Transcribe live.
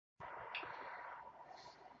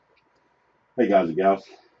Hey guys and gals,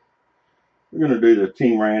 we're going to do the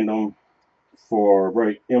team random for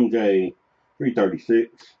break MJ336.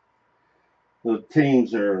 The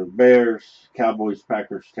teams are Bears, Cowboys,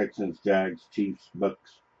 Packers, Texans, Jags, Chiefs,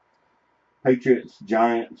 Bucks, Patriots,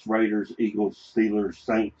 Giants, Raiders, Eagles, Steelers,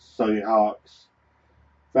 Saints, Seahawks,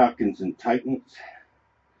 Falcons, and Titans.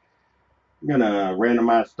 I'm going to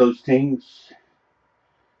randomize those teams.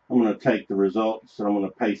 I'm going to take the results and I'm going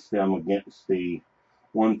to paste them against the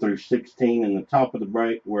 1 through 16 in the top of the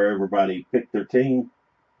break where everybody picked their team.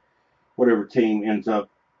 Whatever team ends up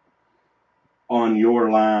on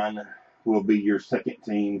your line will be your second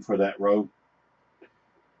team for that row.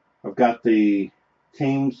 I've got the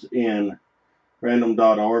teams in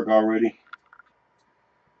random.org already.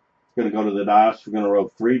 Going to go to the dice. We're going to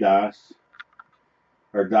roll 3 dice.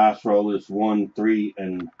 Our dice roll is 1, 3,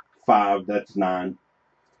 and 5. That's 9.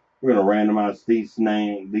 We're going to randomize these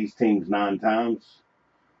teams 9 times.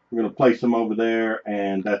 We're going to place them over there,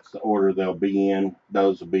 and that's the order they'll be in.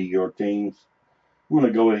 Those will be your teams. I'm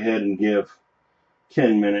going to go ahead and give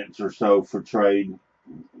 10 minutes or so for trade.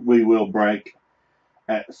 We will break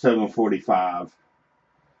at 7:45.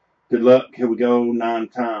 Good luck. Here we go. 9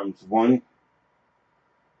 times. 1,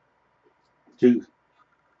 2,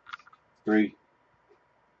 3,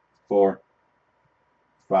 4,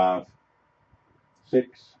 5,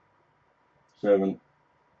 6, 7,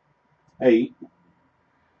 8.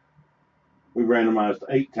 We randomized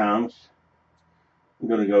 8 times. I'm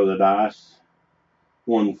going to go to the dice.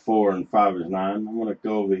 1, 4, and 5 is 9. I'm going to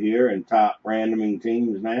go over here and type randoming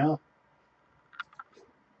teams now.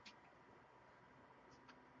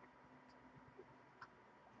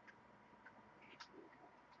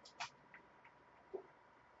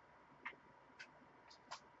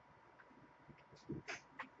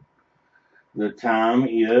 The time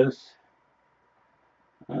is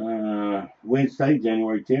Wednesday,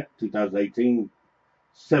 January 10th, 2018,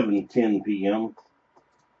 7:10 p.m.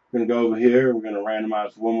 We're going to go over here. We're going to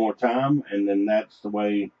randomize one more time, and then that's the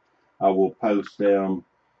way I will post them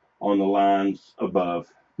on the lines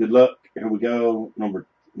above. Good luck. Here we go. Number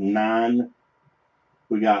 9.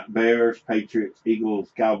 We got Bears, Patriots,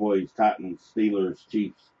 Eagles, Cowboys, Titans, Steelers,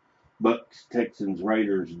 Chiefs, Bucks, Texans,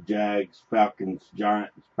 Raiders, Jags, Falcons,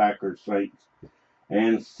 Giants, Packers, Saints,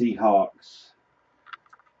 and Seahawks.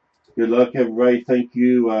 Good luck, everybody. Thank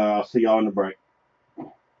you. I'll see y'all in the break.